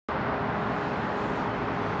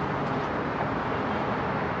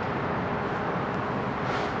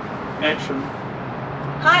Action.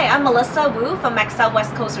 Hi, I'm Melissa Wu from Maxcel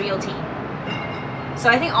Westcoast Realty. So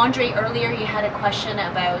I think Andre, earlier you had a question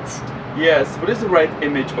about... Yes, what is the right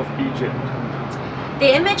image of agent?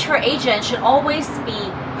 The image for agent should always be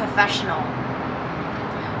professional.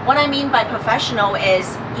 What I mean by professional is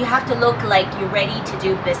you have to look like you're ready to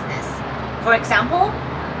do business. For example,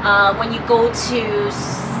 when you go to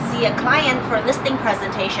see a client for a listing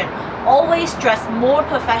presentation, always dress more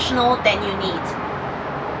professional than you need.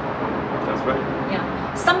 That's right.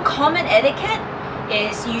 Yeah. Some common etiquette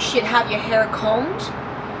is you should have your hair combed,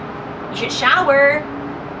 you should shower,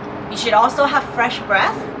 you should also have fresh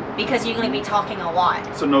breath because you're going to be talking a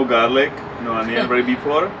lot. So no garlic, no onion right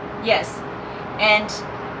before? Yes. And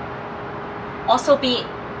also be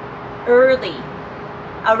early.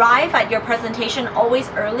 Arrive at your presentation always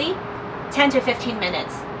early, 10 to 15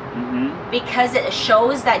 minutes. Because it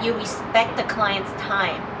shows that you respect the client's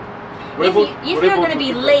time. If you're going to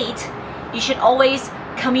be late, you should always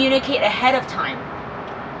communicate ahead of time.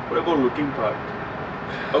 What about looking part?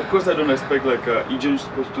 Of course, I don't expect like agent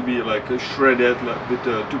supposed to be like shredded like with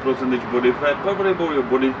 2% body fat. But what about your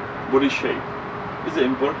body shape? Is it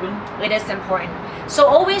important? It is important. So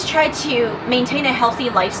always try to maintain a healthy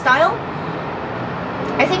lifestyle.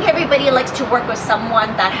 I think everybody likes to work with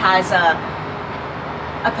someone that has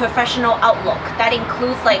a professional outlook. That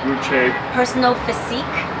includes like personal physique.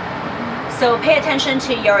 So pay attention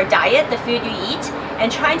to your diet, the food you eat,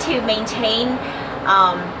 and try to maintain,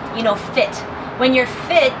 fit. When you're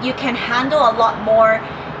fit, you can handle a lot more.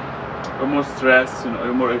 More stress,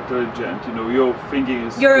 you're more intelligent. Your thinking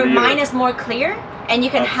is your clear. Mind is more clear, and you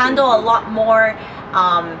can handle a lot more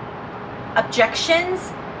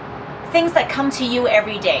objections, things that come to you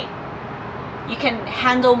every day. You can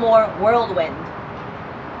handle more whirlwind.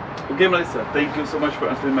 Okay, Melissa, thank you so much for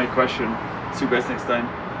answering my question. See you guys next time.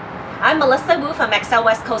 I'm Melissa Wu from Maxcel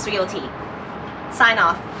Westcoast Realty. Sign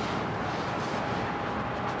off.